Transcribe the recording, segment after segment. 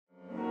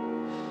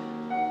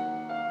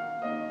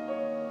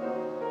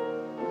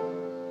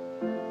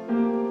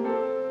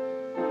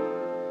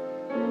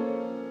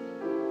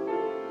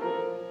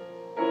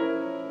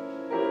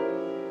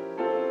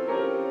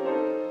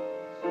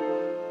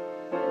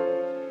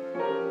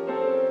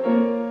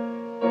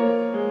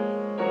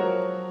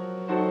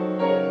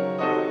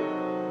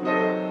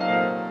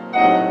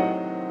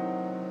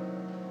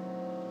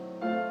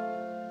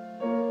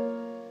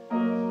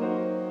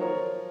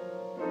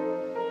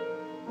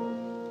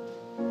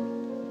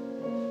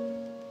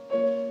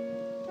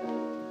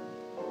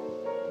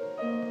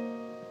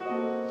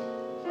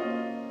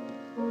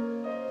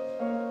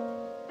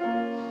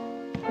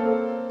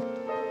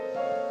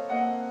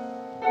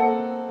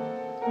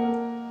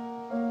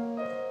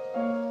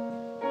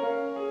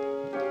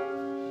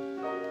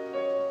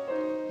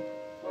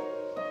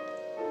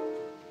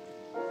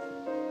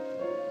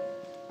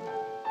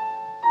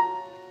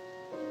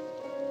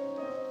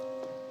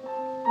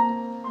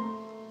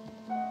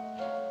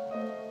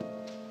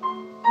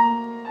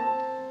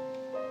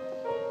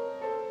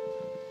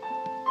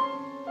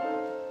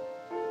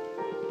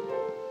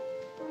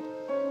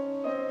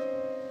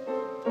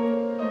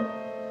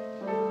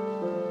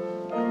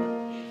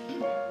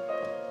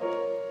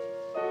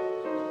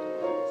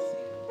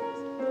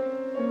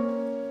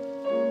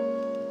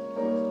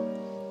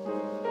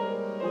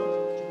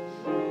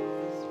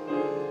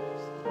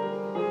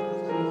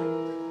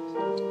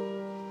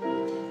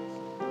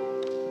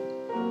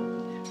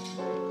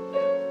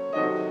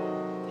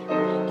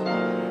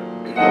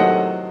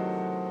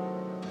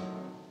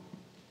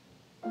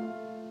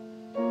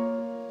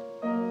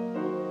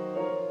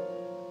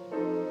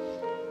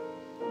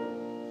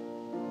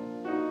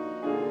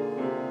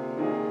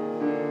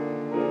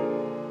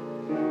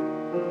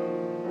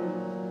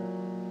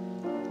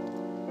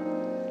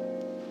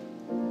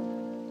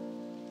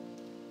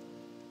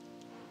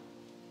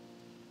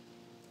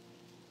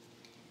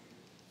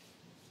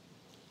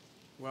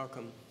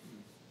Welcome.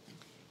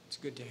 It's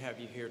good to have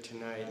you here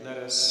tonight. Let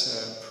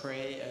us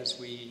pray as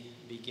we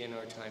begin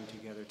our time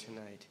together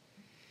tonight.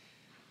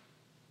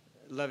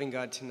 Loving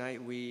God,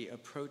 tonight we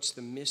approach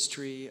the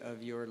mystery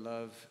of your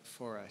love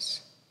for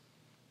us,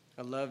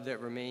 a love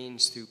that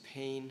remains through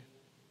pain,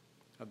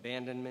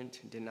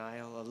 abandonment,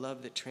 denial, a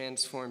love that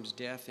transforms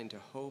death into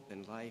hope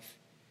and life.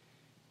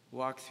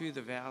 Walk through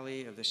the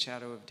valley of the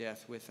shadow of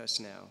death with us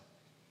now.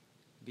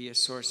 Be a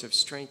source of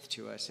strength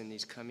to us in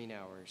these coming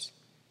hours.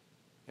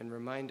 And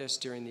remind us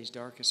during these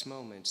darkest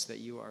moments that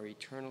you are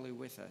eternally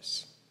with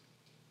us.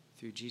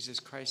 Through Jesus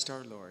Christ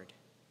our Lord.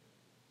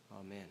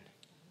 Amen.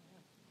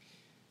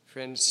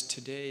 Friends,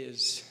 today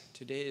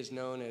is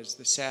known as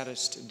the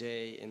saddest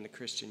day in the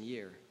Christian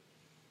year.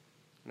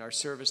 And our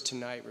service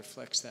tonight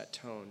reflects that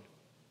tone.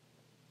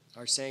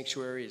 Our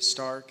sanctuary is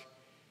stark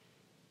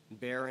and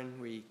barren.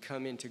 We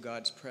come into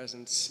God's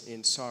presence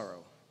in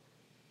sorrow.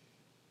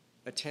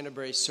 A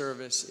Tenebrae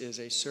service is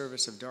a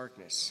service of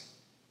darkness.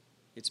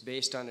 It's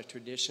based on a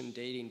tradition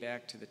dating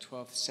back to the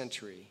 12th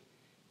century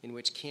in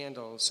which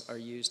candles are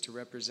used to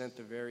represent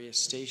the various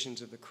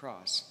stations of the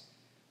cross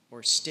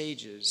or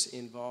stages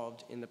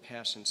involved in the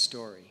Passion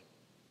story.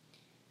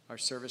 Our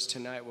service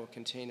tonight will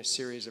contain a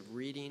series of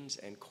readings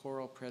and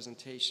choral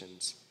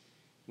presentations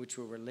which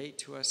will relate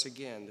to us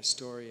again the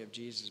story of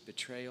Jesus'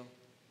 betrayal,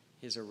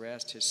 his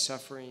arrest, his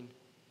suffering,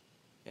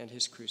 and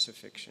his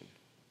crucifixion.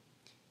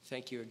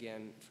 Thank you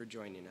again for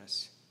joining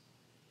us.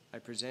 I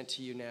present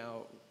to you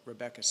now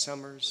Rebecca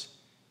Summers,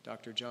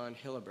 Dr. John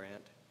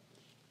Hillebrandt,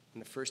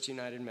 and the First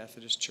United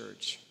Methodist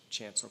Church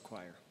Chancel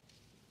Choir.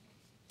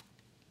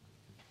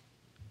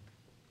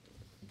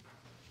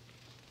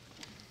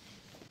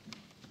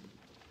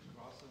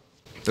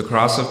 The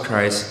cross of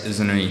Christ is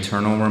an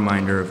eternal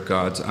reminder of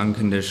God's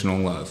unconditional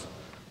love.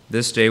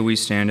 This day we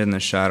stand in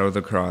the shadow of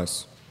the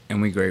cross, and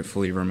we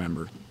gratefully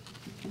remember.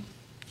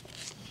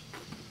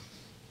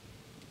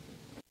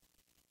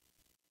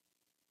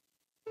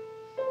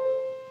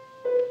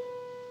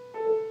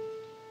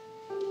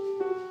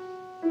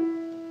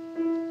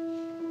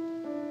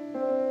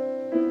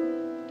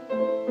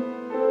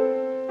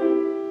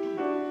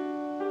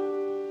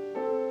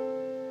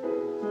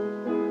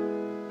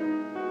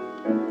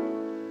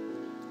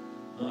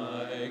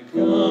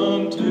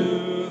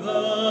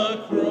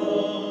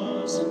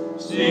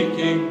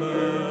 Seeking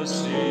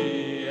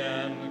mercy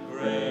and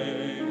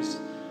grace,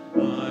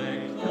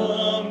 I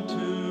come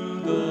to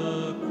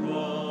the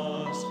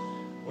cross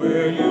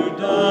where you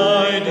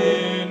died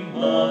in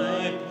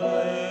my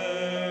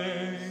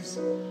place.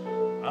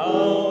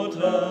 Out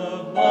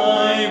of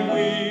my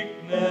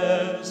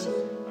weakness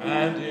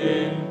and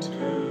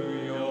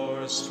into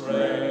your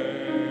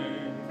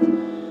strength,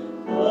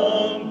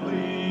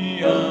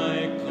 humbly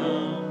I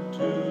come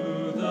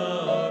to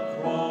the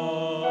cross.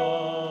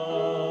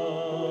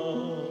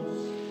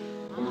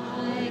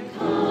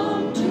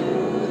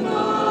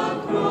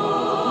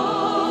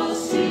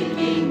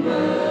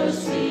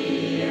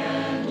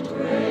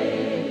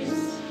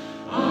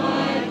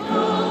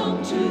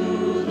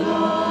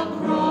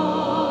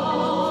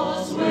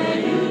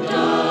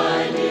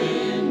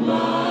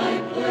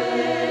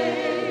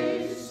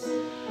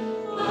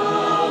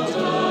 Out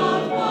of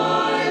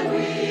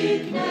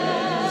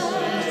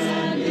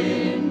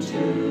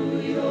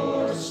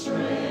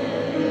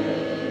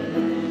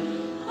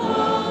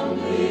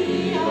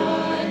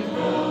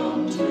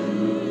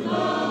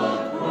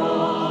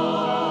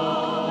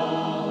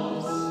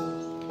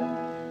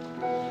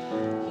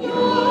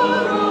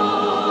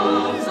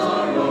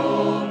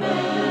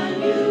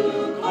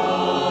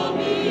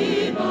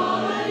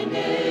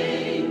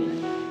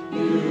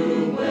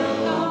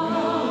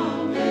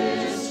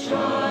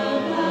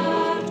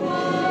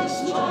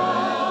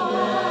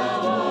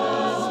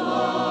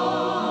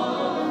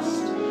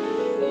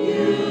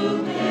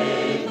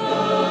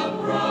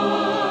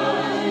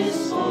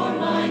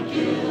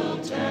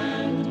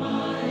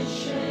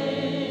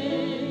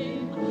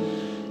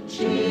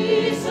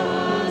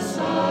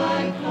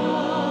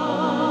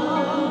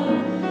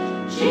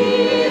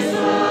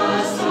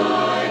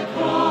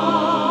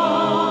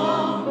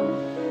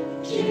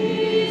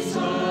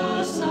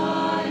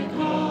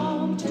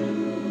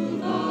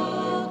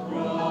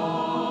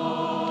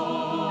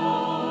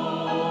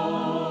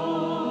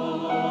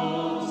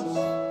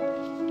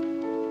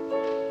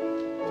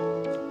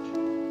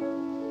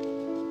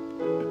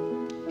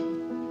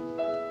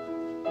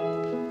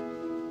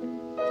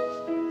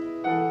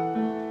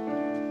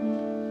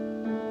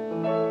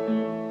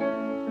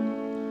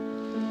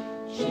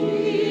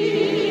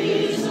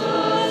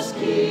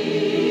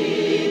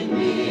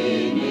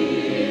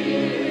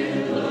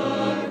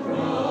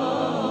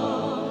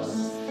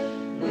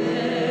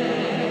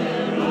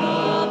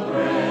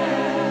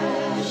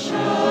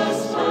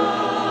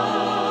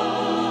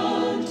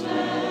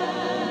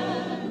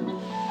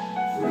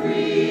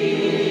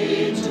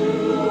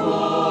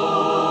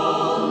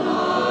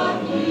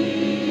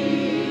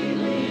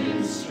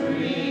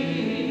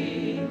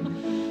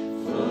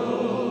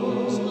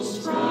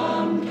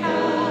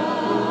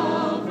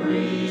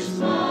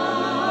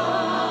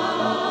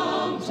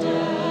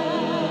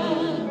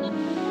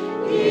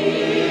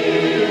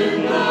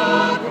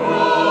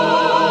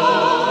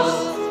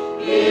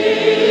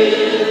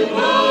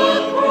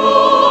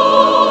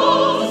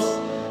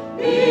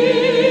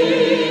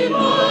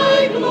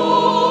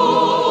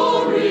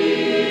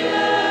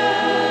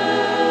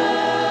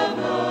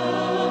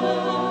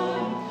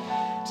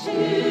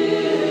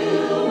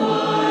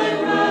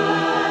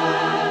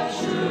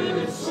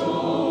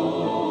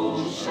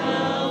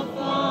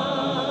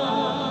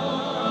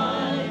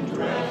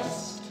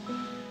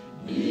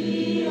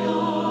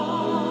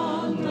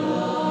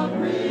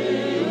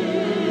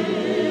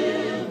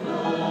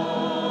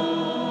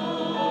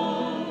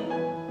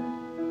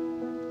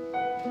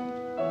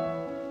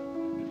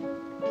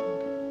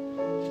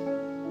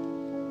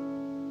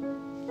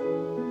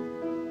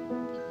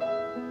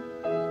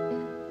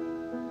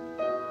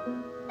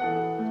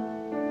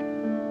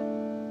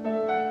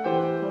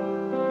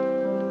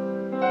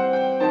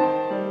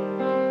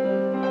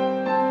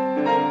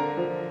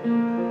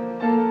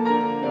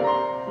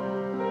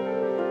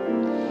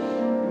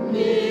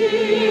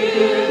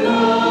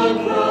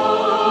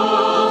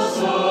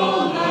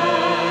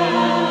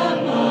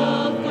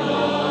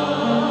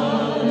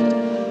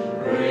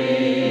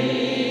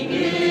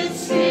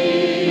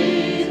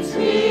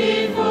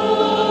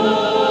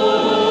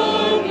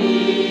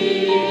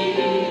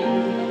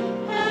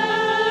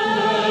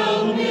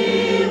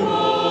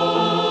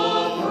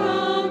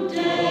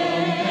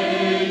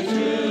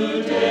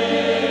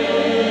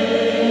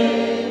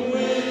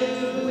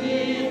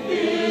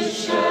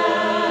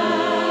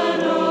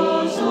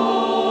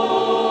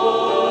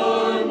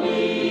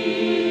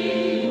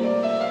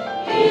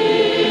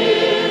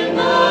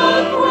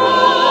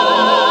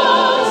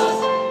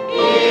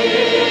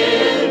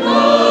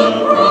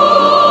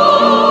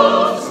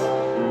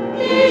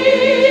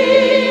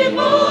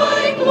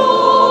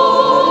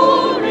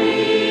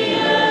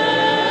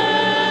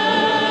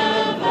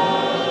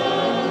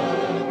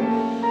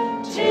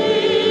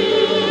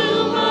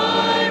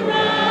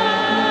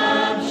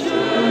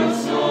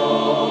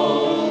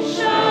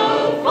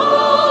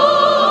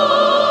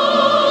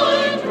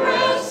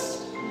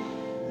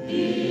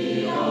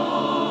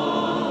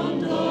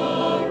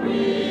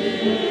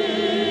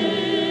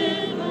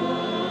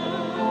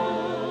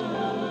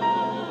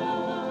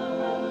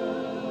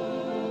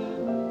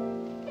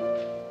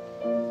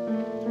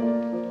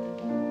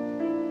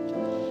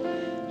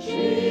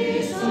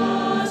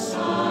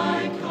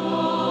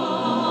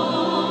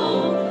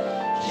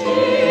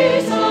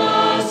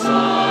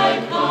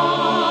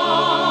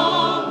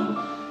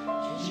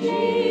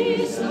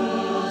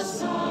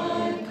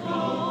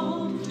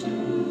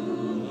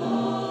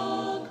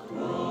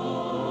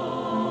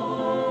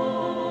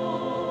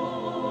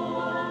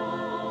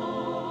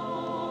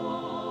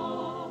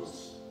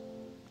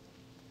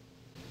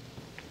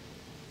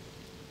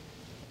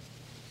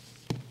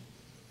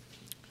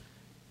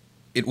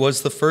It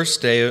was the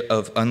first day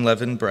of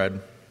unleavened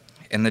bread,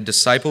 and the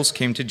disciples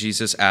came to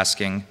Jesus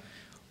asking,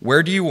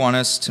 "Where do you want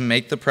us to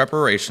make the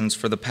preparations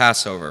for the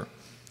Passover?"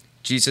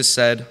 Jesus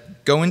said,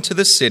 "Go into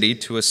the city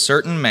to a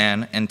certain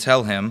man and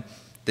tell him,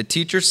 'The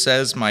teacher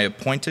says my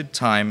appointed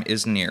time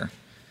is near.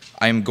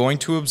 I am going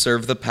to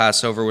observe the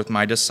Passover with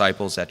my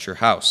disciples at your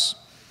house.'"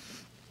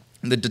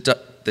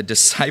 The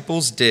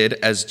disciples did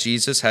as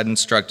Jesus had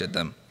instructed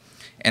them,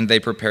 and they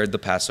prepared the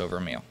Passover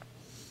meal.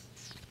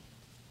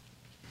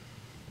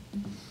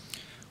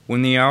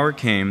 When the hour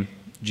came,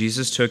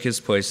 Jesus took his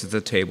place at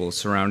the table,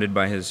 surrounded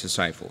by his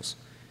disciples.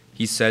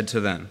 He said to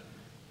them,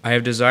 "I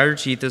have desired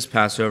to eat this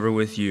Passover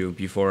with you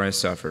before I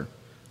suffer.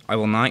 I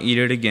will not eat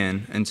it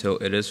again until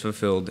it is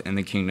fulfilled in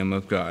the kingdom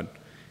of God."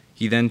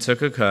 He then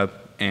took a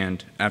cup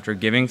and, after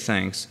giving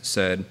thanks,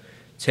 said,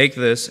 "Take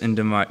this and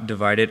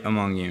divide it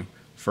among you,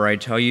 for I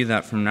tell you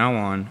that from now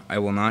on I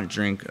will not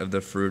drink of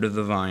the fruit of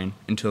the vine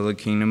until the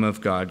kingdom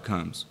of God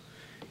comes."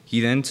 He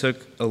then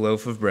took a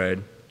loaf of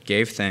bread,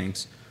 gave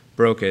thanks,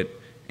 broke it,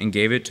 and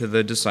gave it to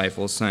the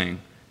disciples, saying,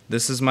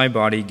 "This is my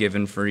body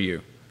given for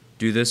you.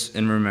 Do this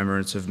in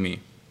remembrance of me."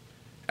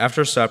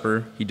 After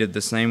supper, he did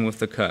the same with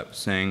the cup,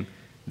 saying,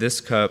 "This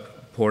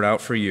cup poured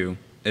out for you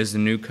is the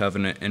new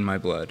covenant in my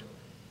blood.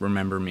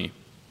 Remember me."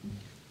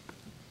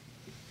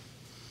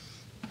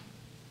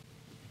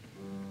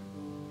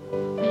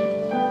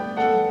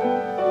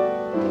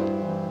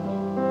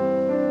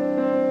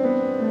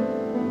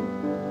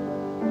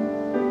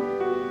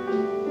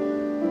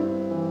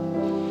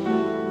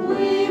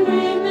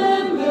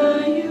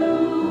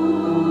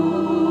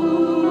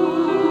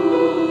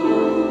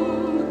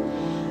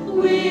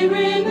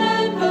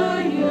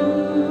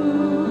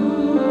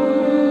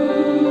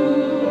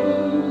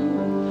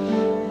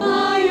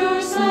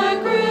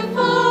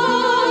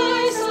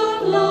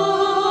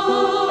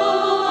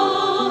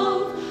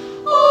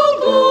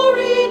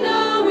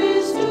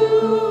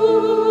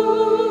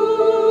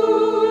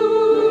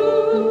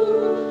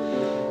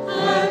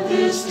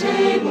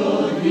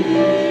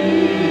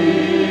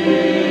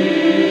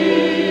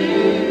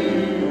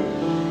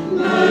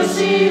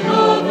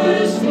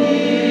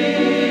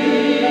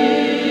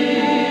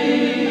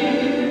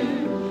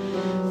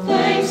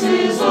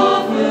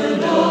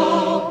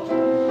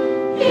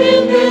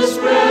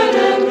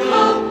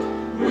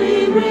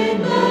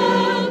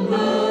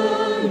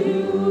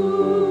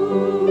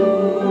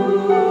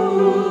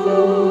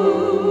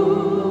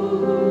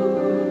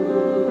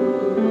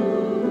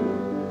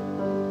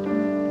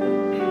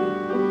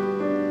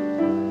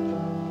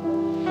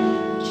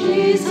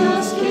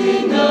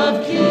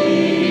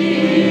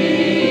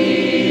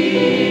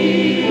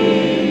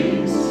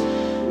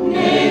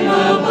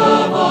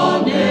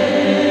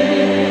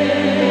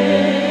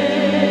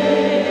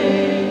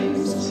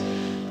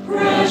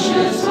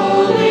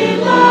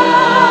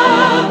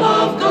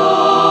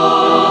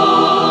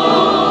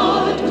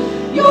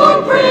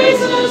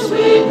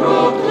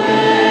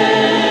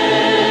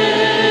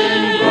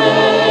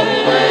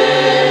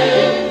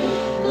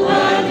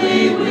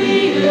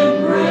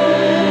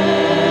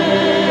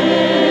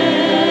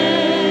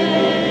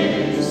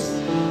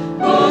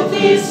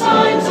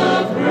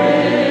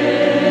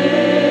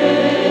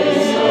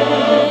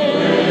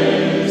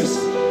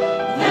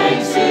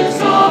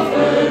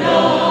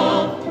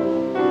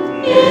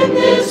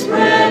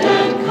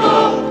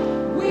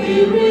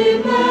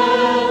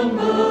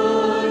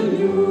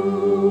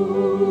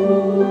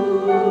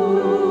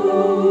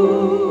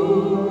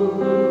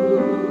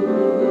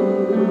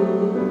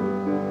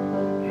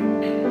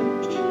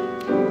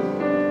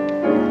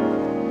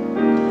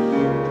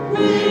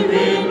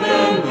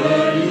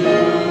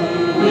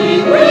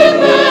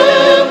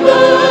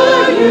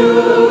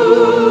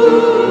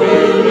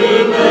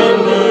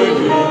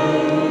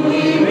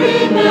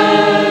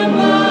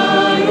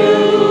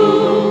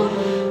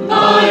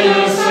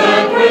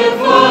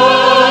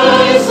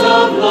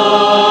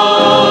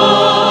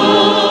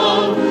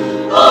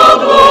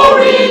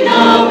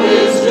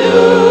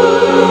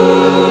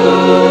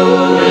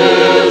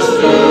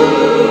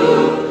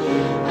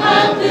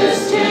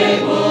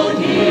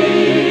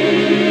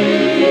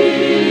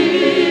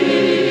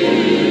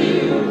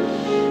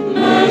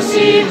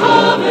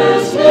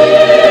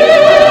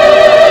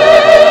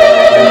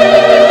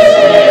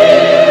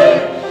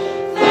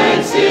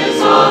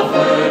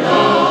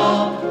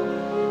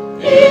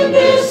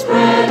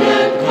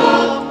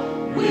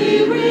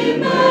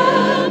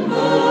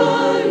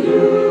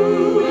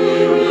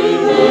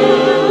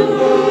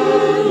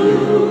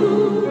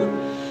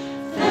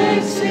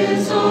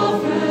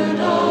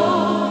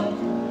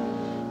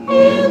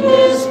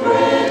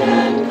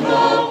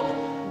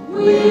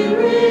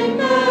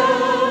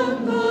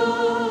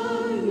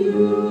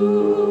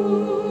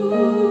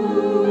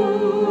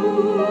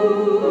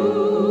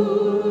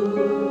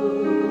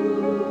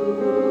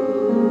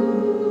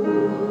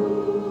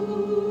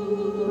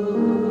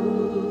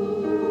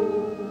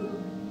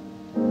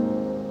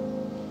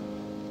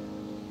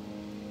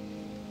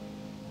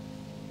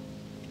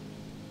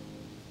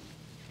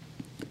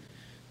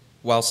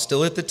 While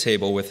still at the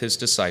table with his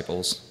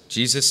disciples,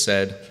 Jesus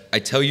said, "I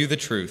tell you the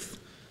truth.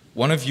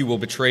 One of you will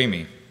betray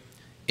me."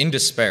 In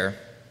despair,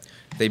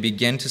 they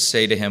begin to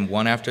say to him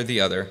one after the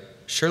other,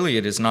 "Surely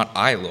it is not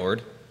I,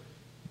 Lord."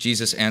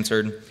 Jesus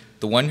answered,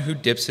 "The one who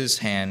dips his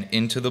hand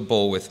into the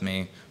bowl with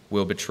me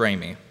will betray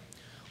me.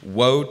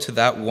 Woe to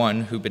that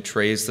one who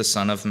betrays the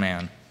Son of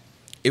Man.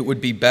 It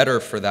would be better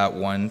for that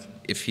one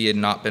if he had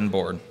not been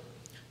born."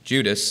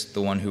 Judas,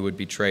 the one who would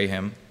betray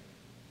him,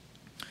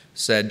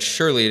 said,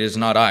 "Surely it is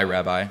not I,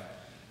 Rabbi."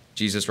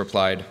 Jesus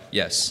replied,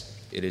 "Yes,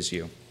 it is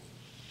you."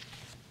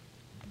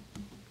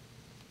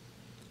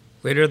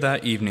 Later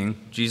that evening,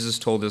 Jesus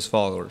told his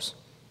followers,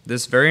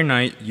 "This very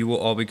night you will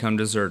all become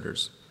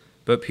deserters."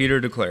 But Peter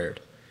declared,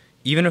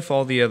 "Even if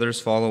all the others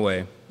fall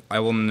away, I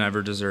will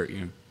never desert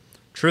you."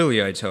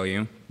 "Truly, I tell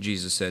you,"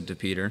 Jesus said to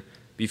Peter,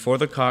 "before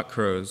the cock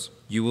crows,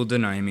 you will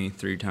deny me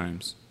 3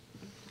 times."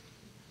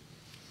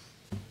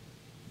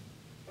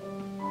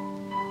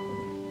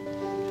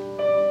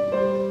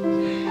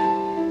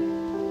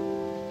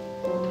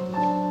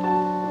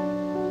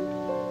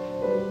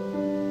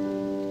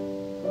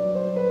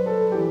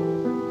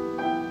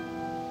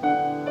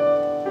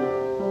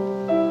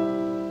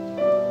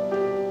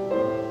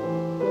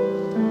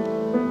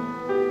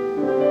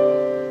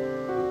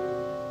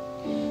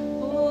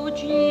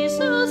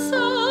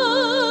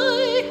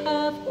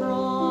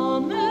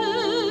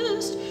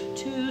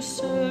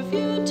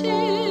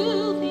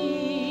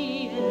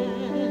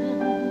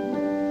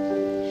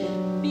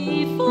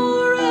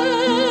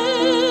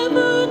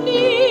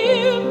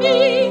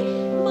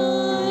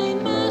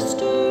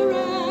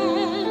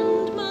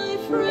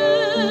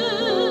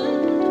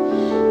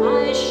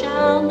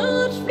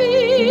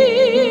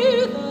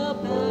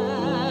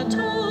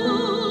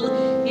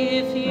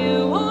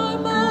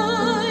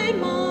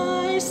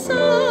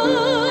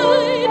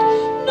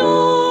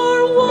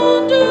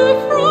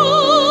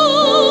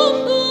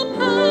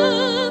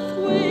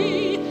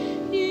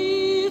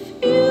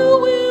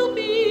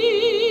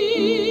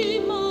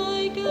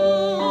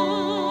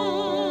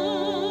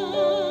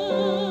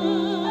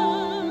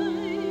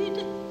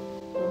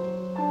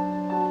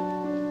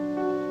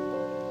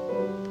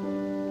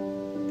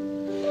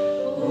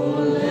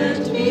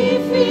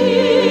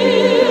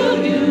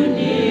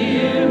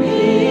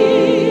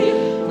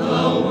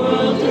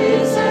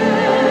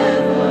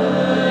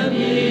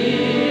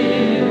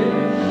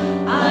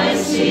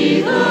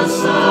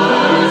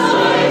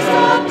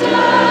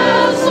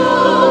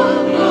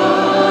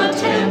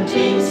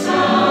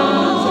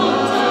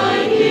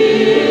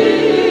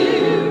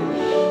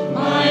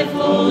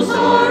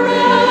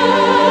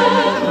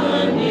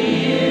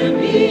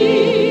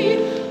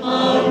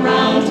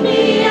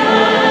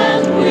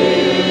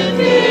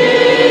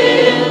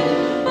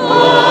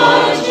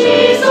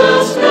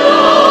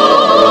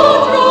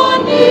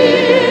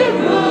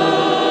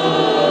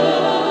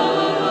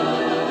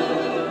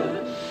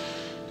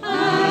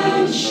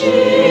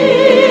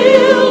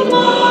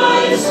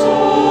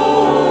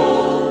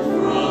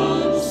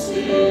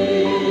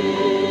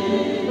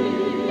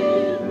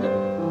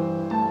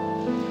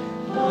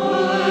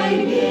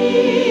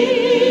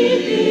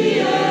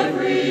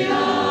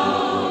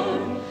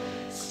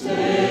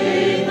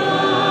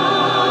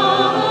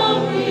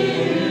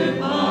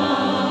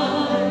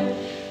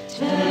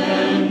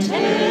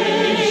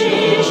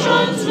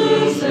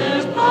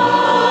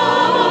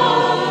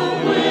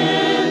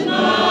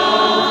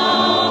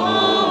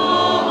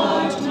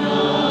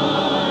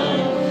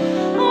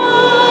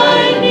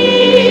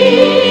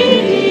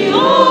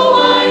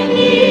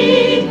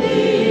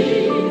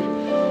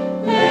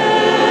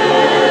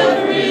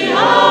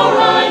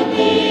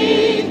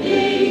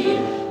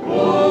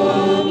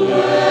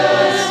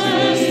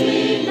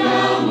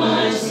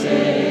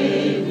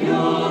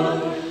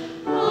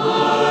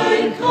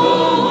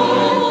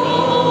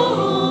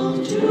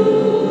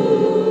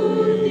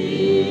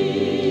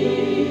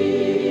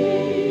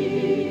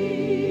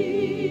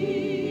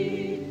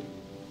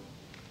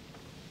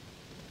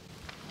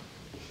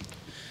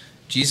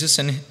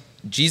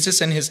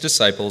 Jesus and his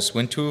disciples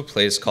went to a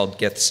place called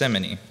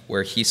Gethsemane,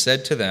 where he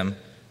said to them,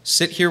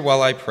 "Sit here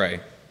while I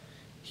pray."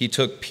 He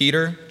took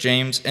Peter,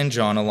 James, and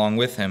John along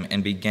with him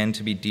and began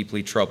to be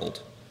deeply troubled.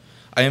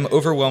 "I am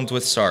overwhelmed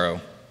with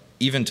sorrow,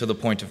 even to the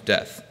point of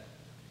death.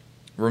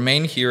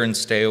 Remain here and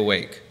stay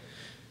awake."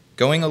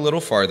 Going a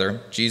little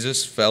farther,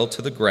 Jesus fell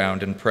to the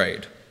ground and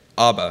prayed,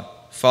 "Abba,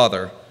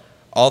 Father,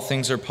 all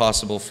things are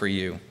possible for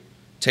you.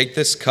 Take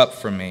this cup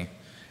from me,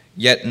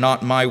 yet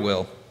not my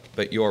will,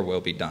 but your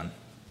will be done."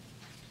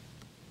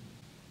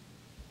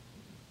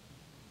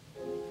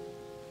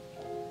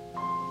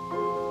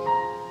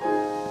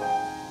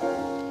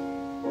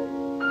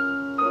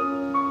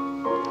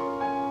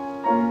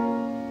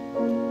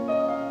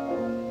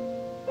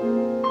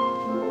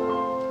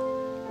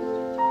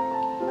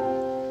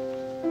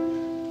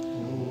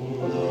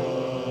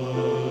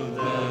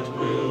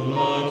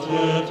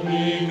 Let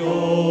me go.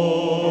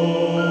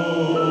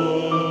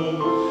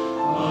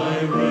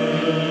 I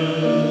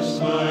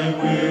rest my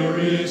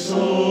weary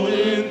soul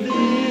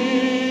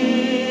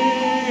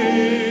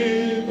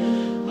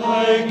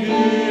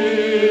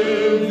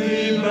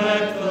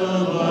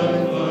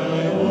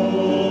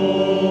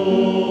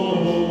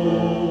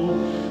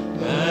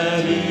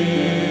that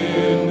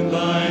in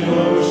thine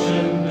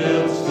ocean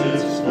depths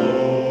its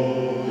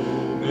flow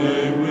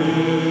may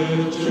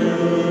richer,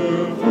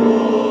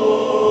 fuller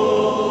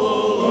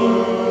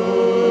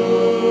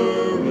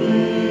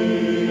be.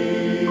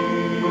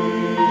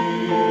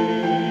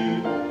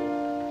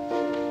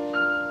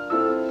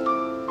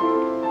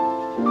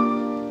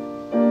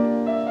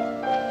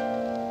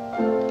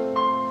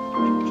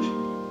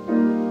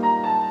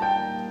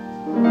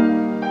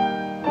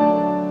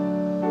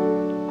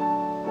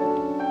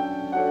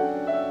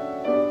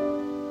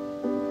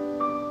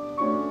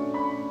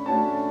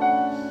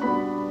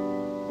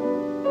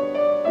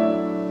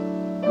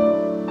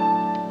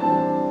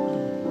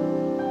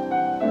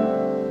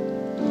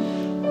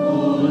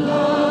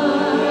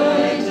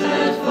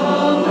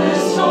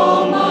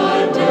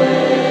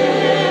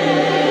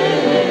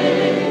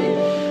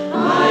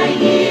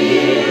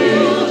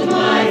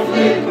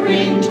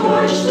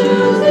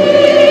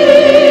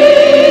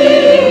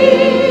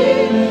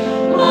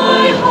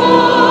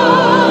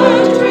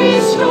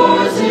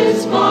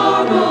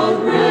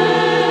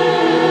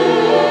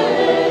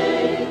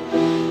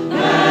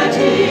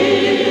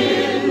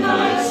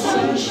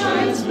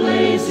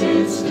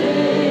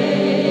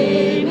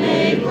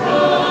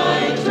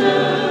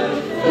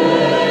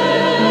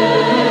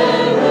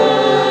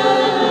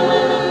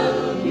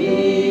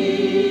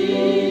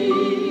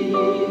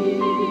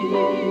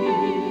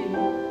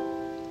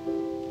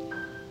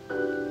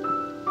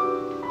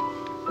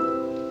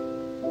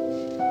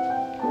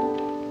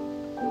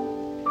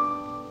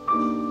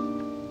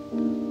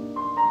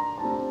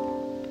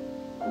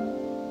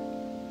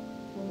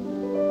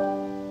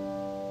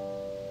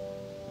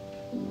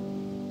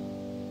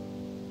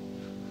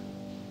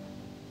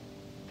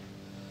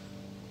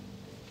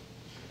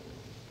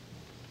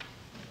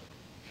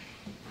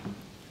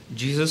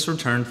 Jesus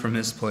returned from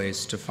his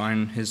place to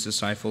find his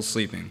disciples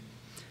sleeping.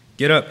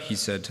 "Get up," he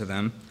said to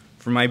them,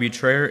 "for my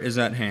betrayer is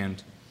at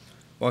hand."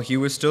 While he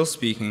was still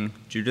speaking,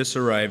 Judas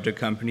arrived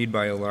accompanied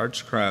by a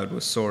large crowd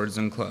with swords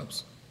and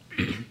clubs.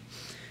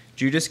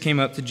 Judas came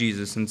up to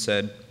Jesus and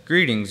said,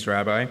 "Greetings,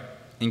 Rabbi,"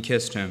 and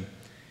kissed him.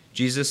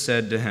 Jesus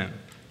said to him,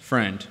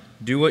 "Friend,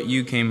 do what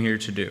you came here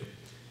to do."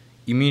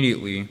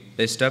 Immediately,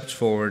 they stepped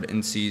forward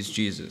and seized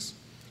Jesus.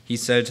 He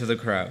said to the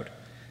crowd,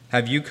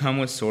 "Have you come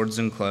with swords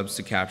and clubs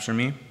to capture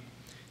me?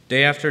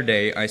 Day after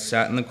day I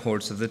sat in the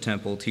courts of the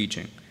temple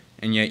teaching,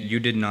 and yet you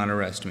did not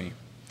arrest me.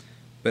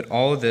 But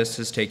all this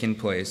has taken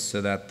place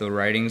so that the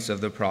writings of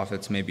the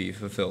prophets may be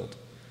fulfilled."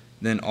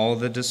 Then all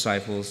the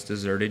disciples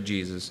deserted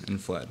Jesus and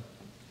fled.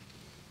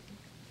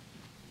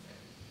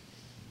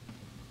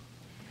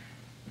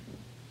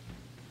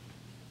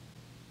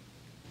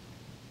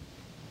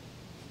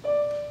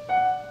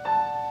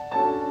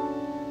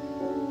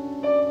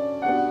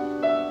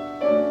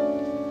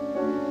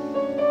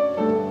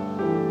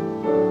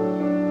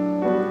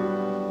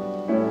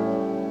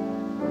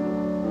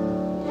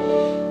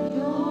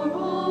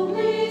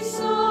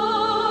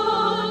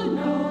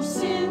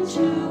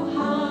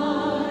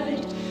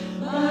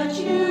 But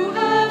you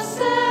have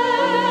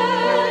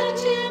set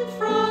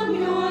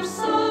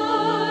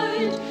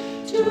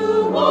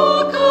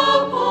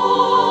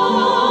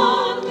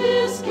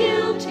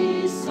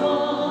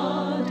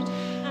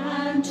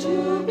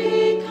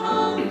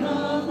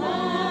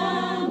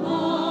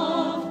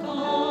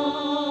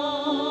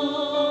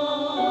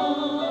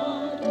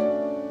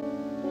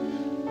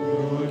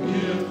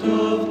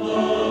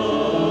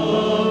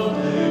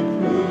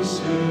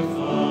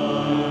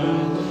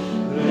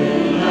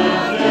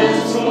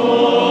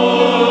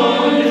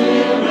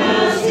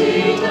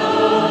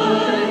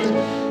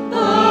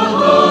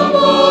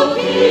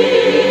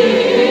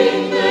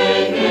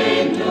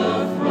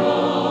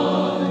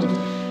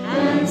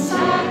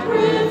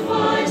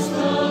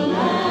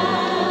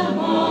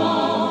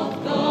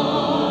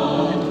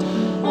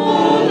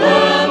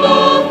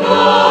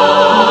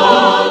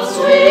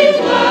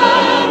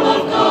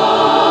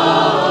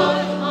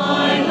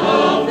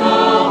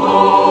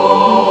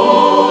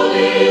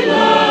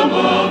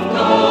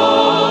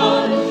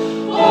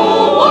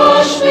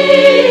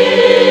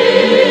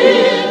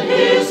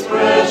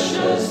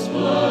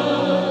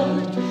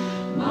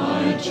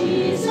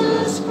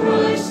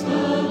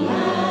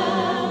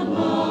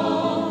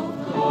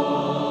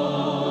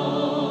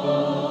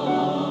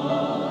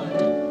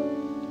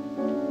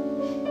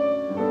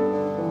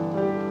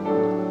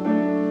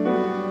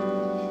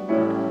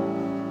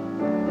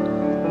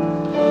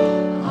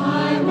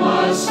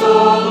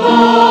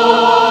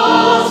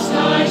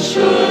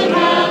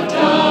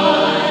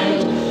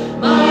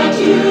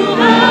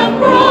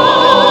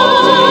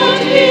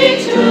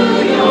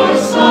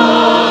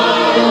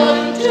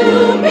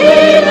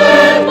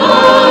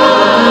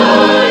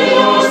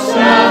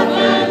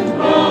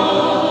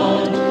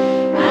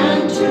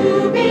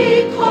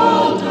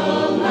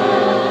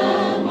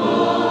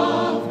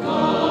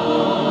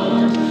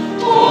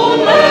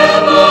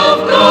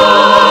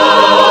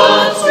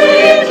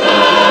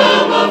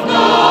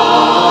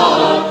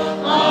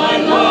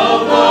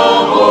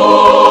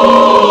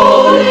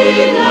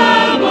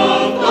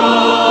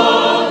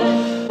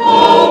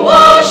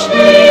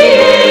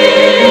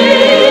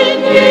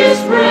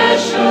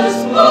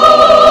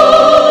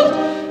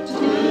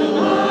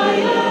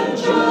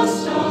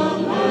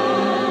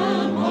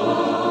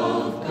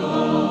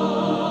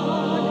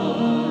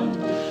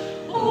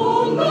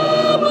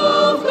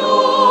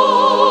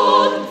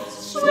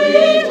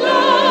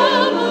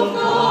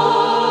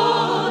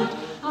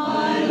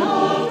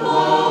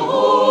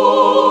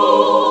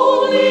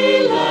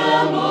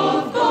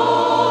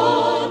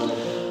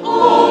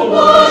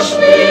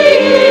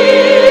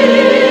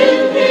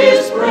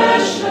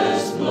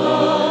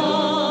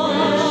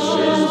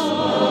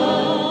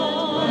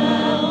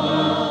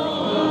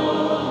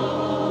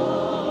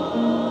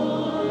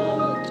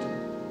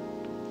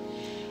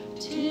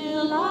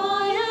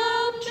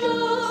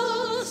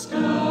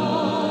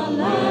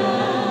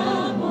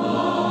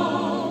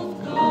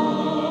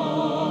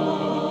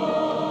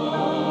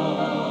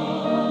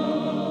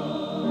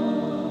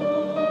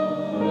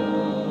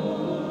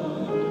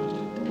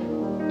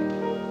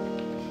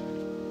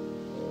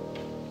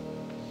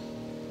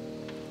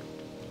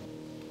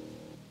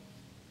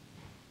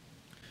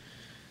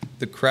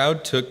The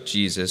crowd took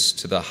Jesus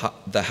to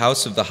the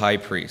house of the high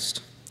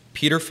priest.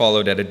 Peter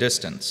followed at a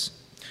distance.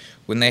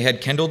 When they had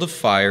kindled a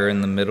fire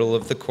in the middle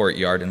of the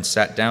courtyard and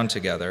sat down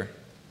together,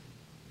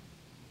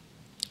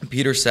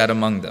 Peter sat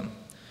among them.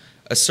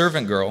 A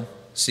servant girl,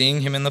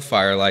 seeing him in the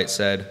firelight,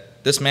 said,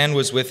 "This man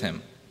was with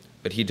him."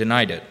 But he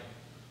denied it.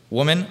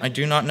 "Woman, I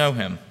do not know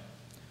him."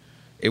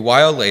 A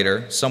while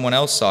later, someone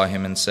else saw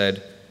him and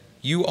said,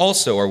 "You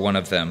also are one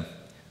of them."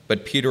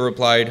 But Peter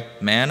replied,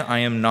 "Man, I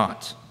am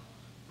not."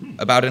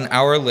 About an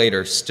hour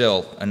later,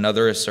 still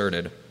another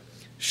asserted,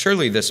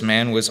 "Surely this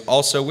man was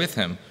also with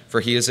him, for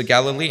he is a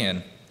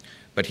Galilean."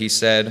 But he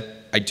said,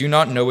 "I do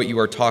not know what you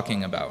are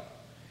talking about."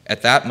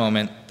 At that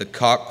moment, the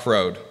cock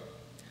crowed.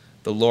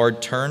 The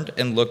Lord turned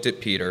and looked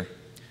at Peter.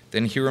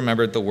 Then he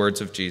remembered the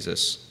words of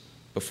Jesus,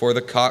 "Before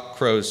the cock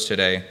crows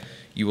today,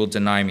 you will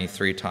deny me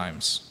 3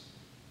 times."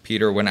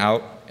 Peter went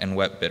out and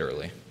wept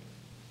bitterly.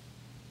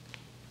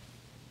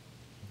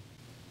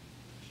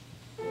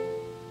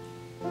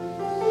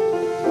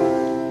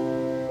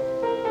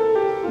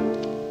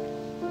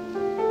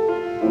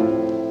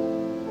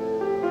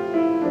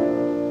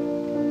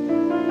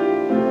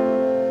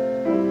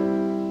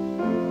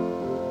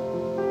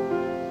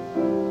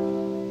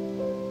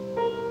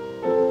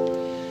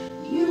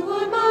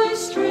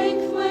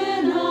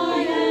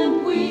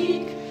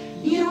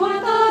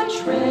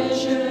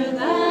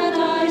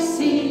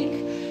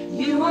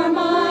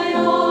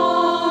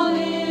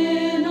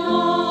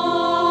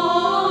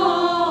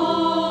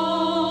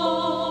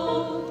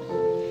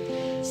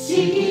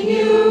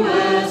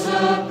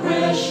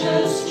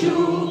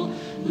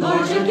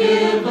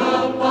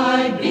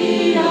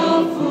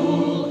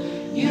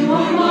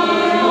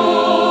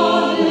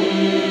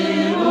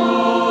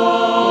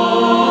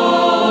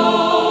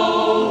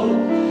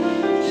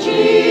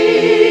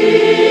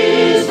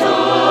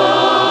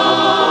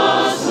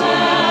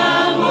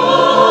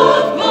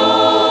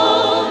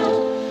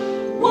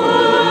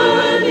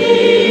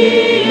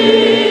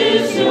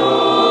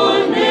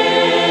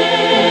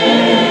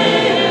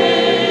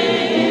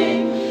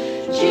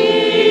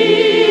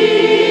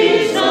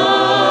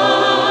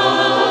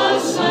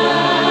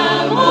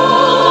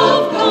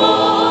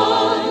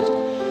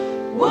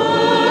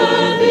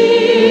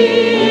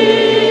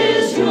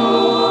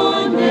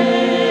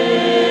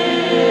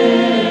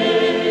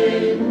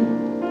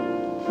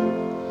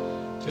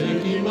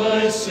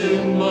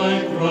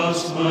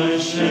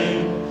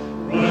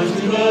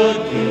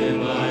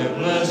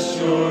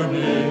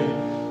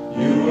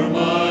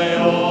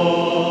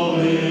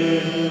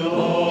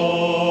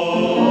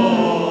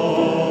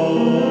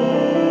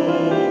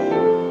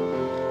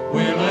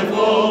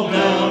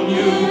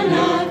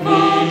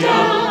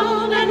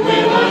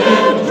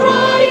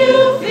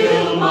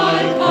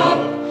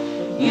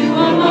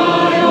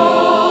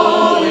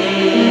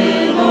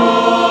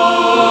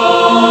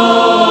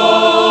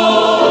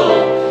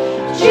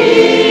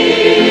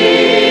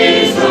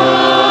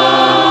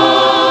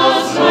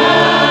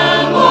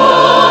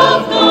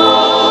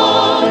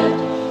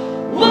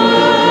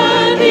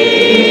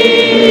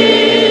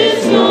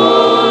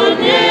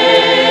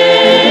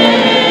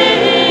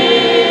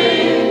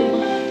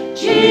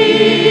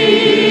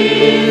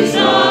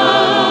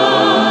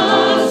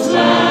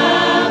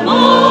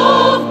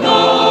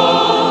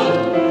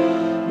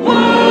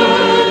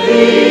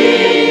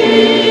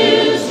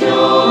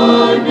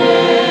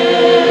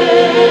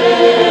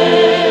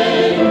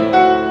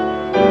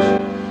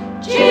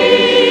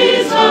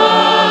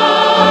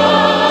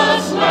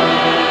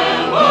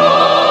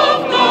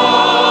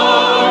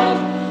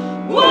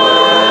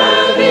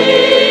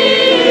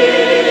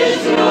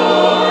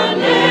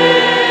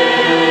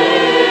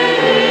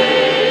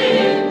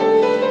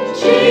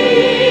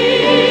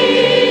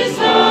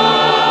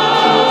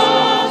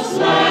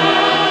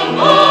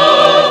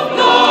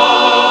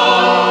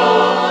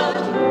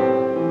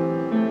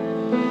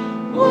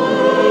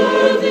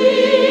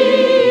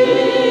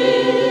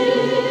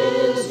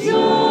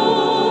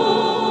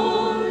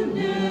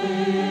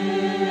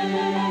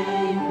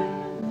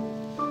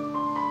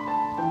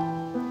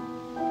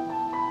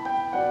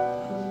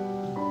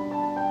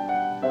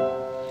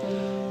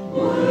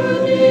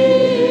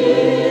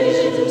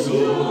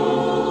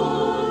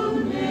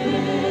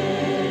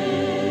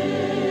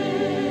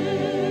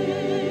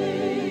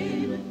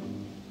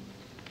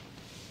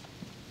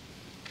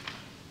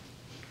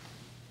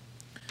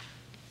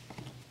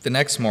 The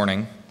next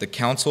morning, the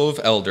council of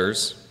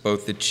elders,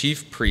 both the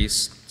chief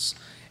priests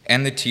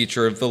and the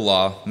teacher of the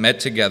law, met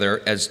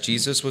together as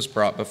Jesus was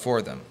brought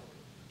before them.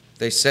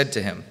 They said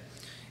to him,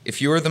 "If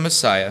you are the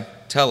Messiah,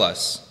 tell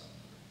us."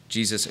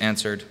 Jesus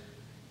answered,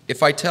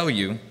 "If I tell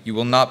you, you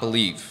will not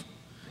believe."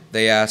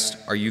 They asked,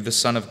 "Are you the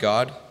Son of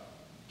God?"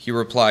 He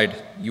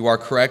replied, "You are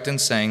correct in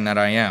saying that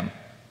I am."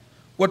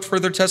 "What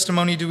further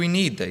testimony do we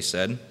need?" they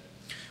said.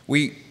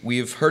 We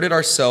have heard it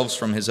ourselves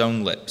from his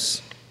own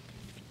lips."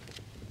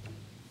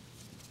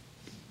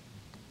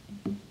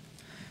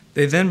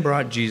 They then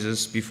brought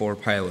Jesus before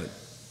Pilate.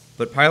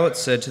 But Pilate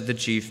said to the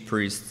chief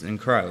priests and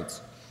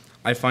crowds,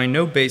 "I find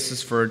no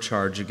basis for a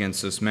charge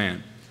against this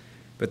man."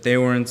 But they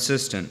were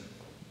insistent.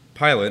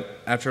 Pilate,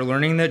 after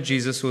learning that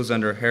Jesus was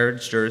under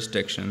Herod's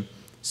jurisdiction,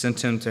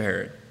 sent him to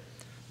Herod.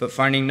 But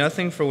finding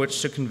nothing for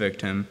which to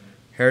convict him,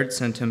 Herod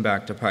sent him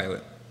back to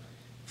Pilate.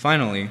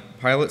 Finally,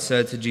 Pilate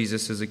said to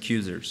Jesus'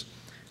 accusers,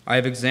 I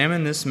have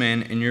examined this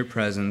man in your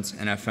presence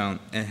and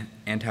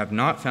have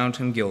not found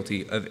him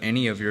guilty of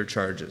any of your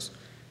charges.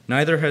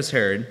 Neither has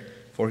Herod,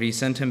 for he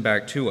sent him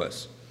back to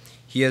us.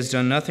 He has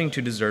done nothing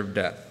to deserve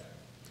death.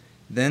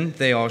 Then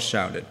they all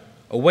shouted,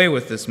 Away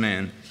with this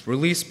man!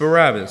 Release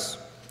Barabbas!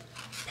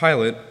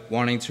 Pilate,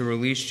 wanting to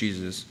release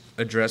Jesus,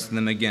 addressed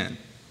them again,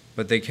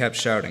 but they kept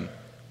shouting,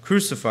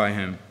 Crucify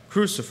him!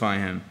 Crucify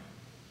him!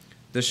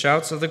 The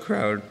shouts of the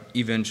crowd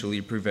eventually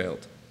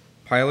prevailed.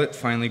 Pilate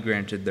finally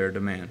granted their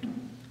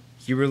demand.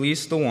 He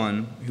released the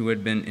one who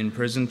had been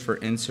imprisoned for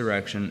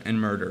insurrection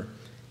and murder,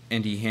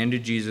 and he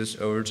handed Jesus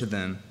over to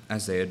them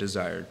as they had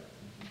desired.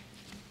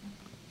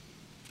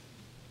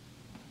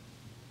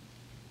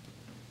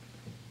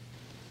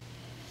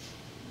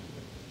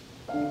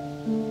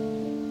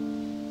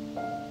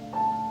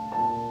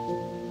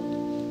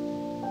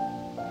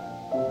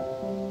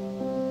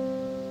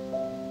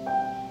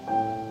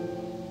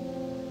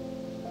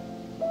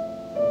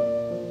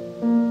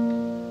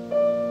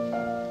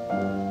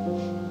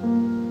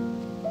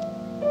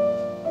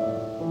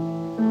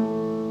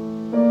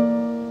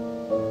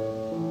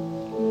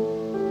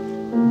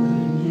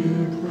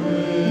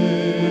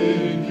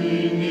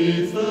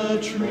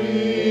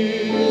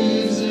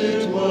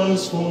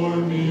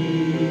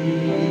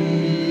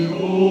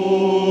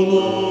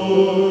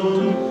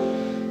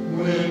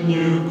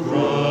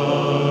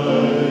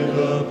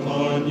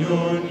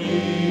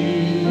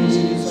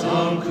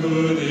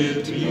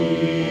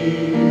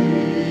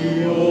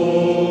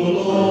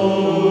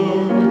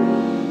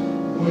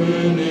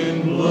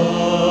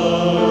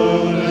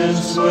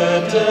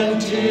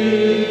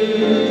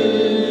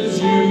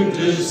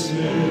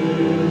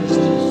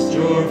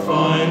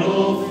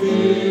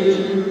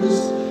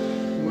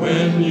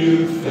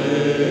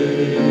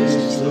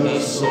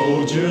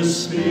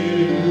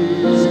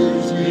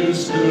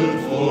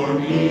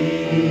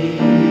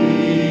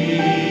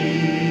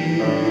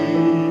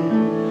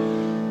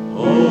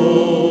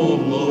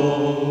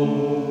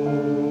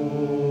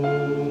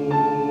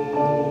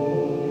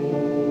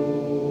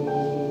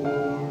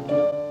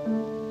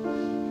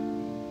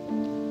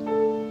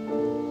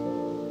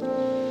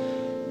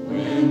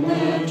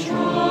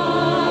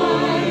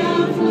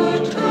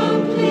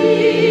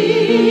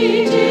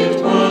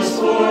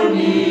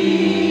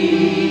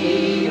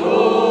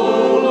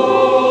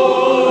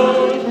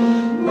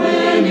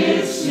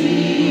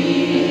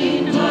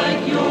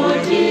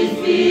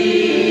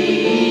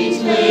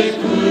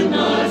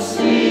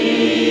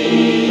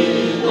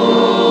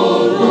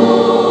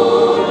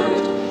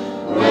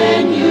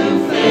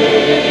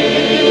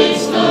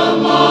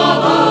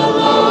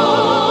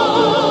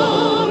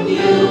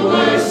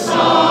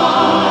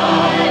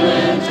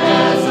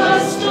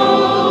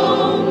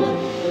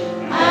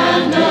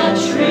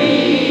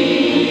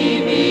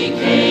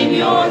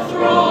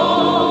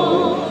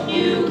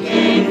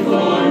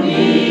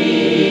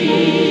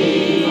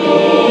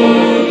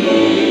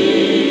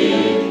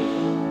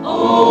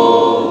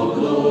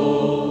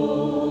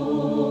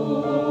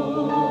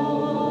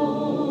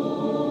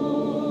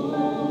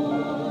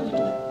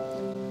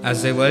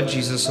 As they led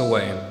Jesus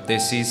away, they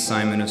seized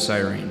Simon of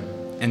Cyrene,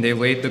 and they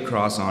laid the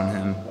cross on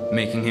him,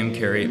 making him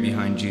carry it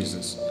behind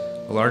Jesus.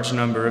 A large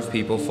number of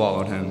people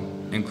followed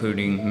him,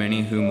 including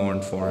many who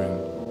mourned for him.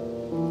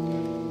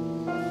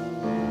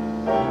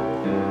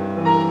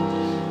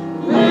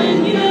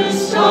 When you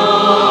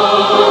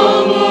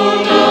stumbled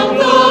up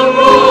the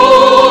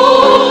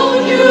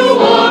road, you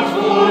walked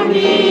for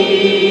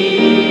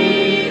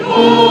me, oh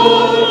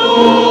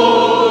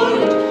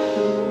Lord.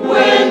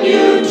 When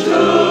you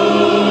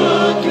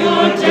took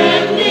your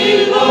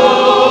deadly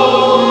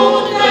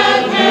load,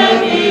 that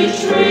heavy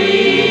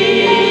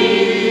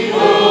tree, oh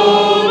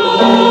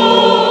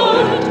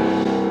Lord.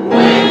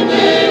 When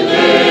they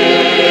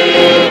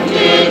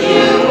lifted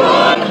you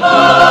on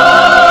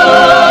high,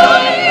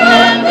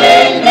 and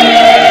they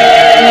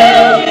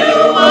nailed you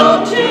up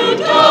to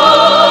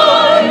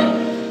die,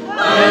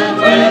 and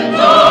when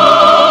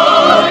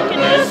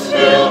darkness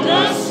filled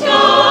the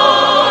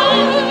sky,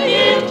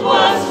 it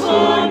was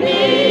for me,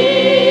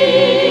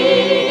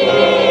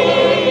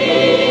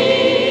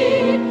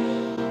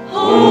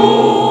 oh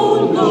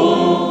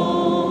Lord.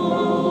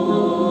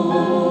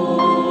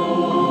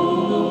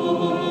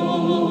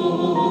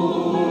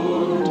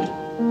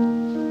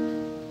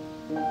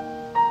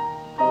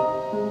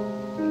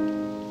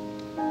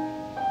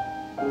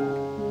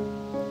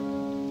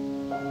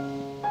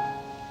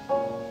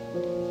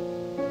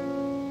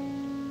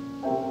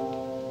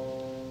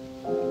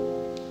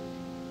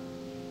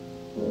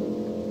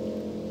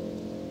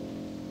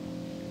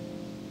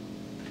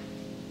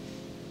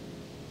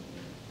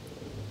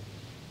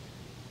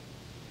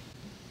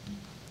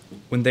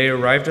 When they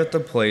arrived at the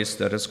place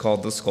that is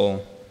called the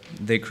Skull,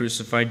 they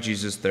crucified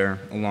Jesus there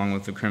along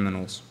with the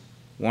criminals,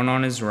 one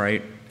on his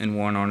right and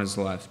one on his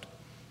left.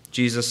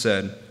 Jesus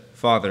said,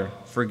 Father,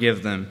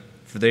 forgive them,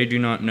 for they do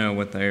not know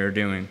what they are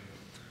doing."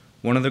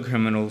 One of the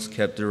criminals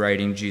kept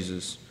deriding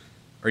Jesus.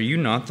 "Are you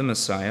not the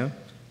Messiah?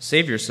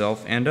 Save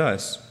yourself and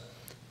us."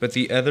 But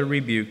the other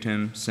rebuked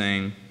him,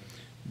 saying,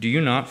 "Do you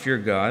not fear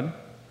God?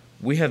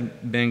 We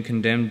have been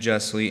condemned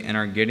justly and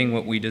are getting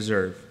what we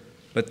deserve.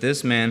 But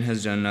this man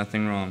has done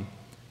nothing wrong."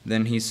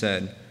 Then he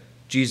said,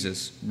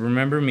 "Jesus,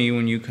 remember me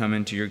when you come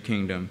into your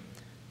kingdom."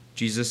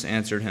 Jesus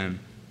answered him,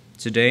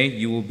 "Today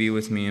you will be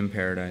with me in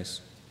paradise."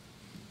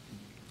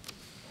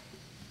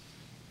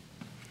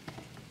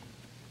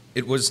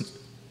 It was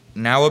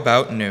now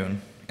about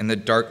noon, and the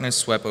darkness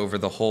swept over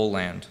the whole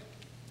land.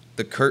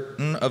 The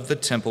curtain of the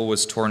temple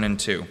was torn in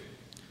two.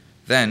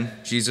 Then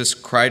Jesus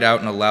cried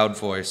out in a loud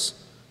voice,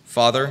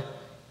 "Father,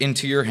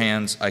 into your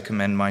hands I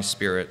commend my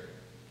spirit."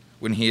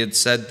 When he had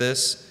said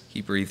this,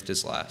 he breathed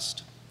his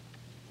last.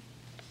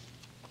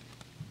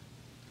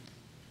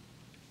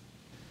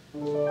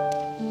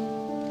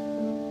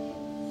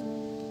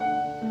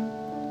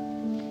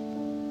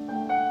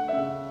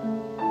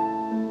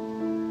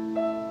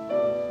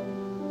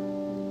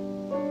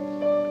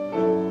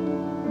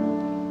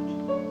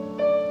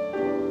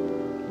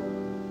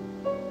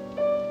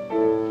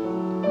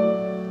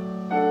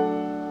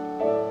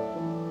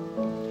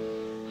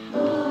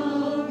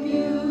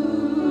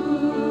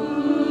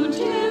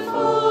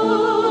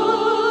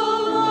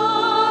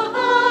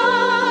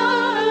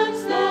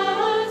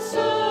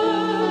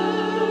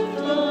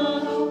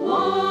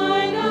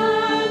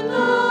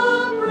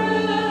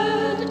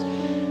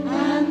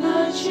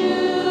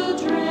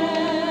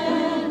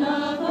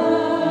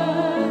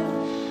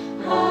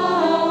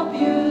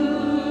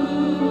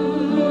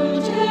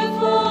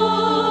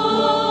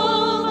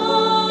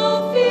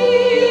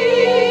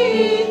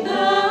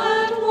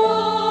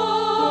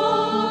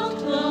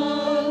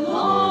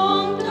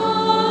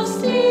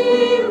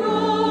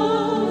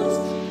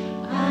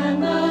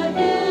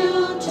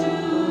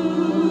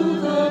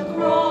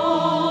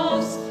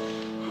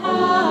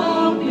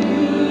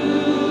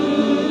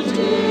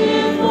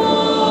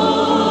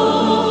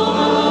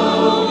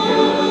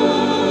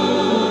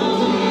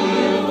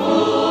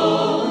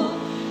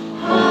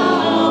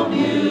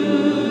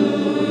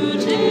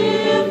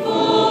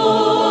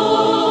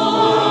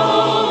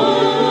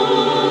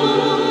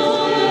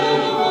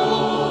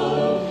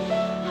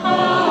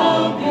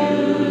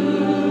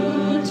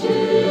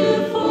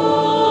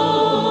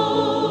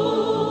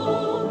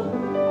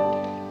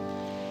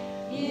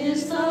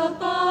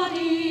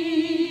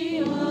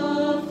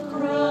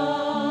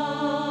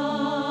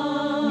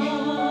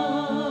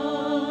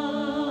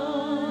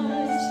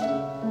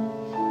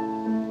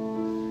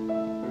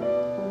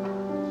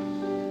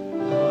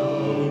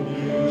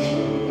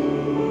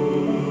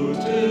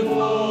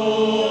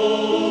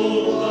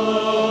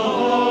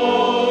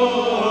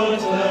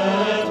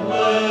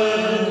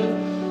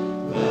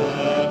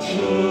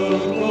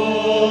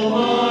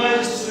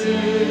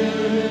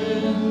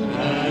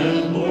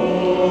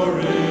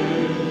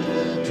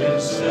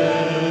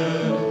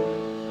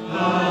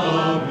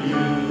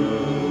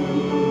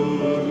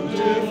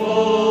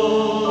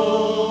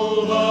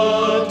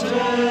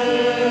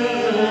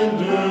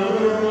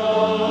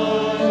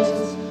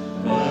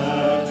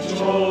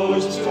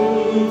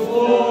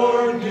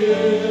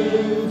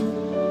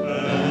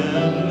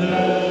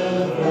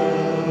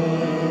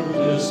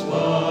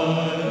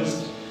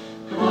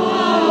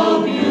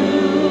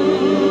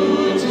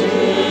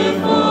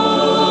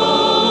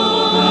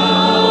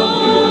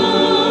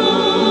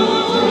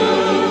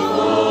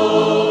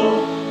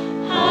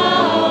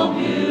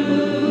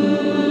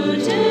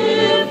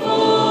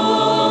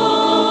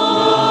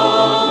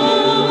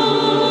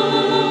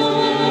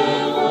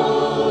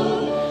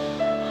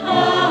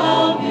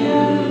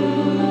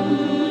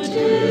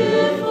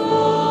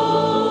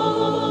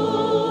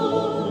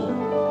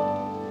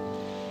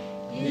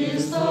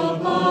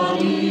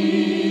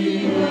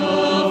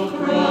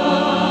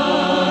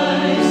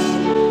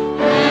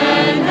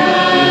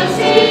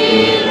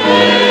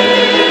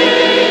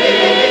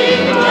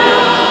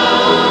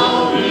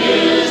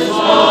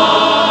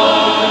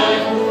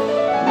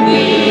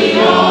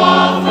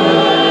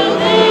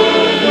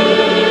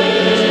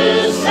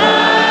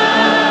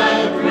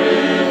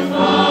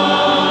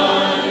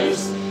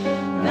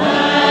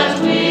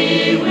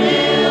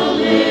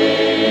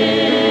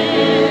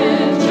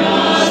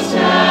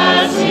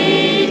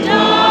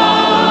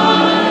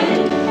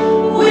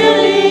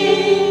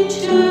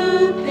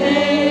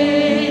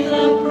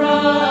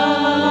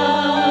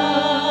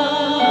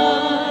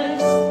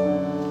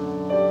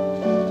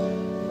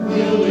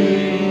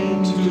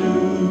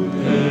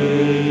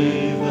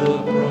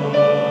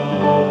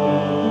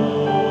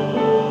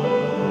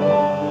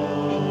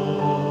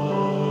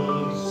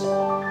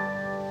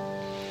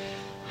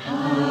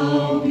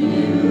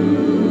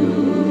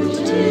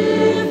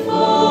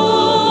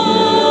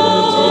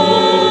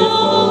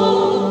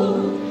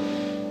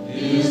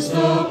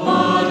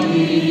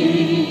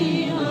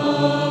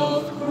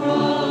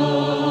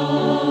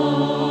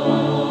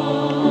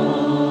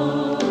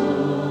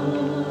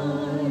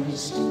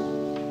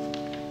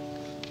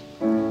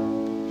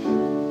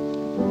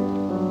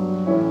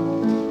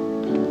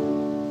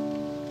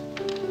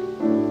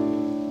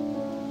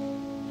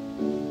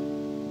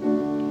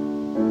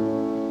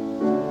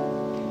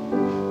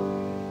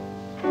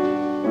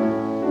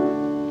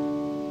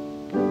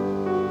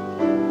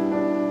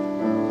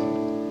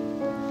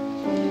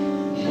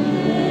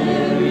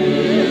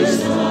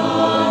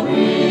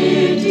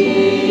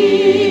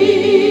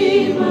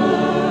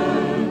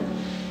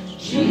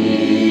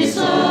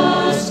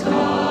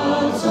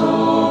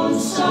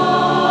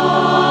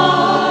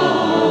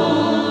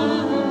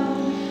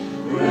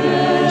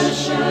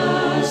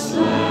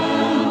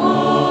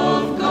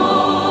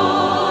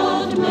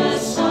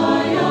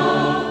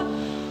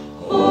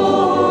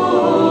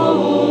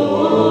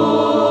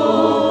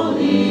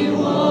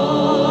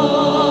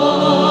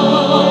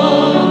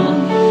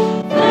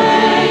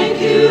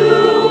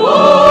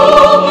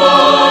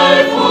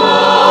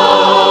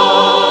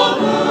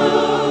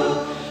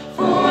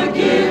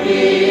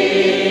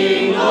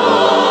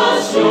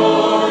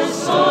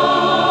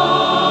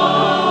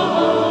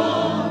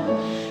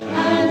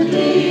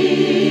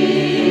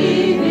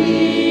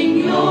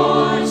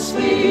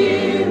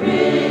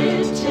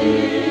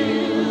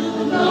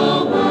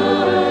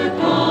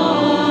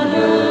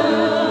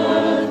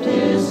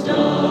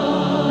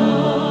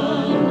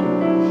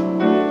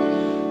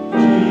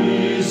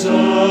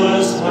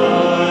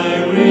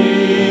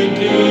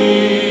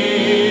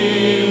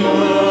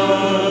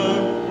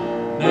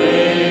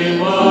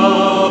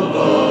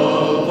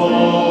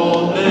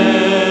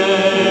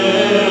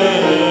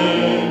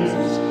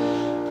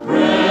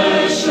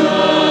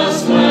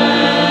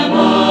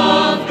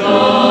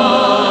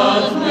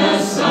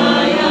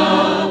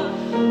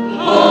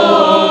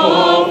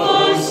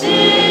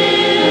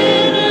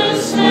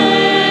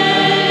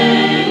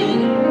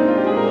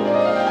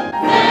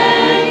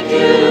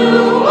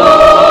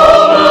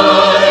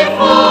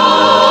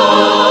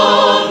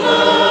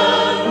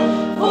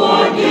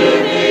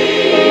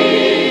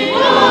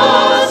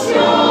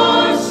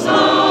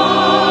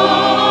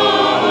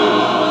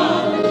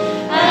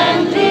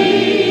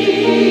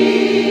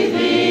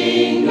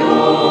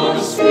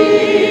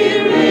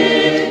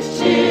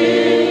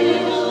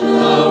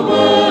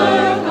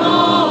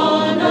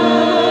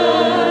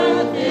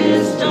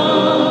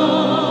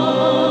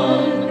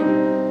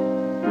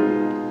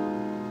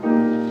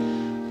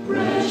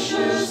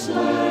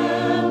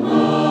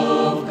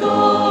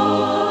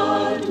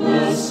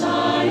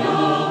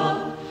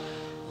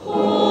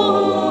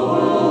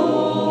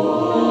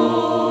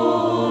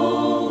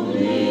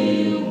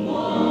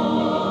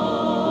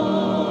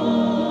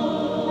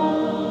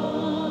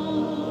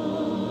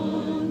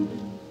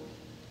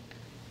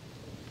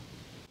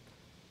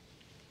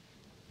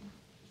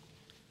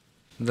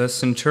 The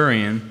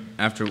centurion,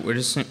 after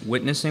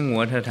witnessing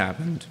what had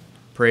happened,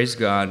 praised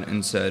God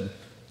and said,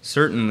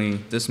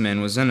 "Certainly this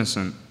man was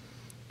innocent."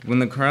 When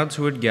the crowds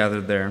who had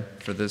gathered there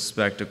for this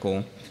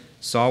spectacle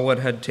saw what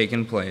had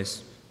taken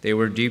place, they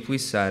were deeply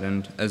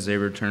saddened as they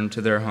returned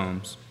to their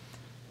homes.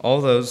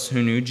 All those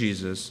who knew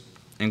Jesus,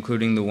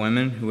 including the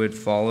women who had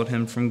followed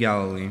him from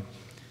Galilee,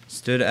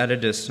 stood at a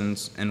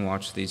distance and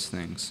watched these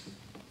things.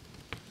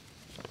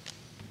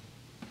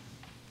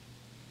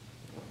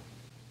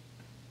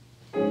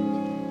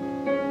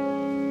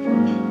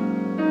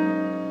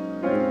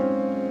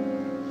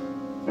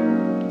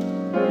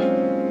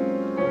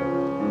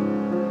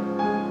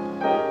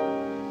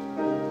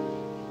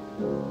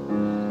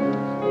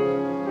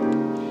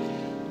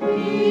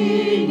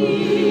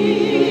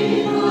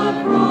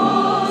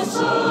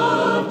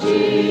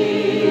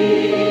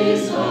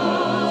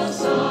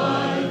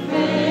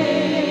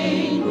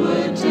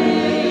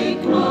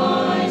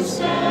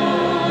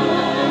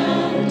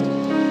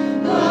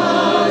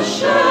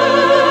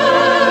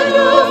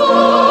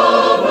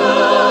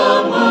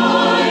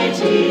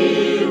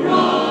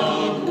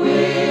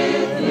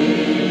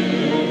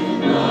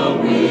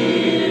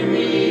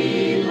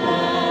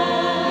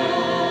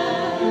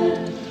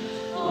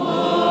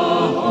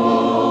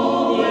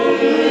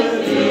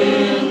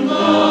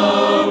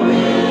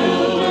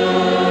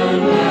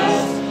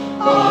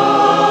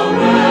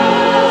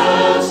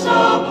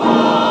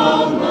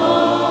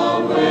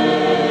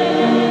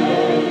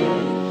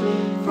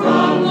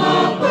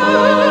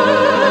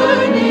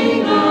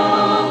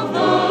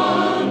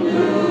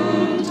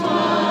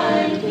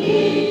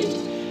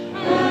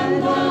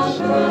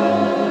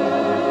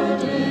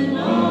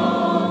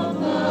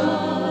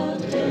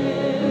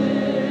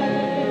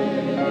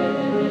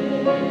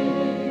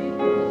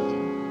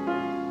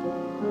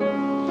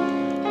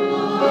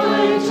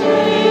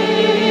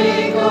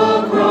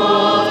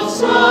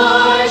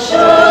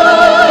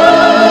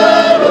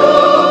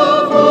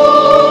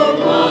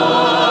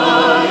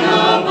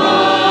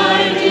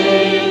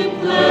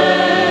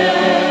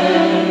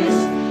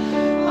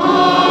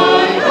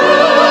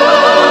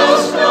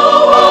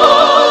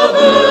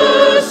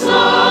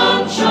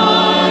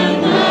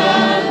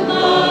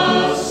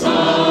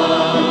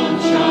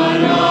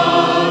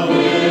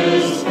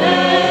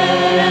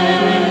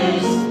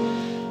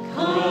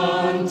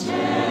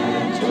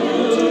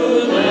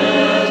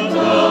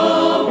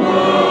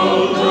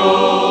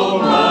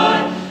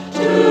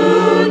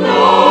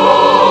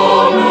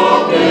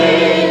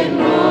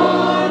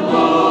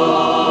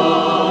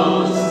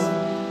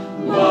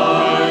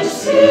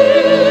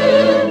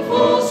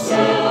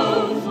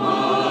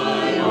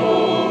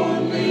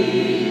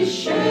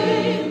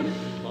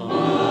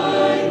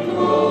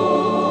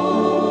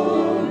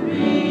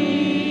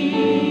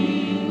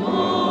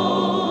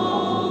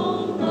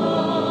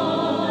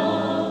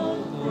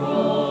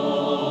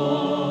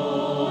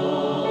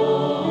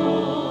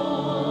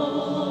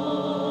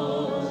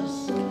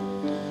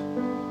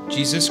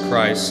 Jesus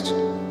Christ,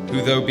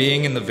 who though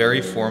being in the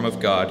very form of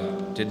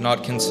God, did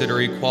not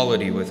consider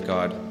equality with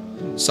God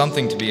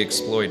something to be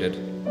exploited,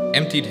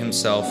 emptied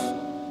himself,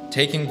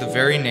 taking the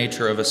very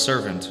nature of a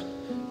servant,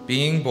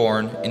 being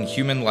born in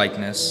human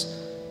likeness,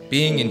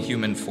 being in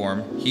human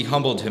form, he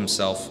humbled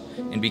himself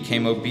and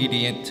became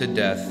obedient to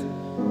death,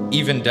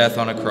 even death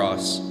on a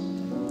cross.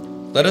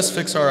 Let us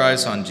fix our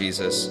eyes on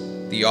Jesus,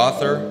 the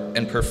author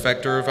and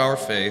perfecter of our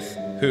faith,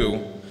 who,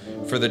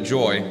 for the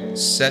joy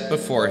set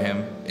before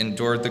him,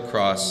 endured the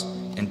cross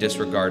and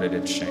disregarded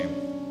its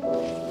shame.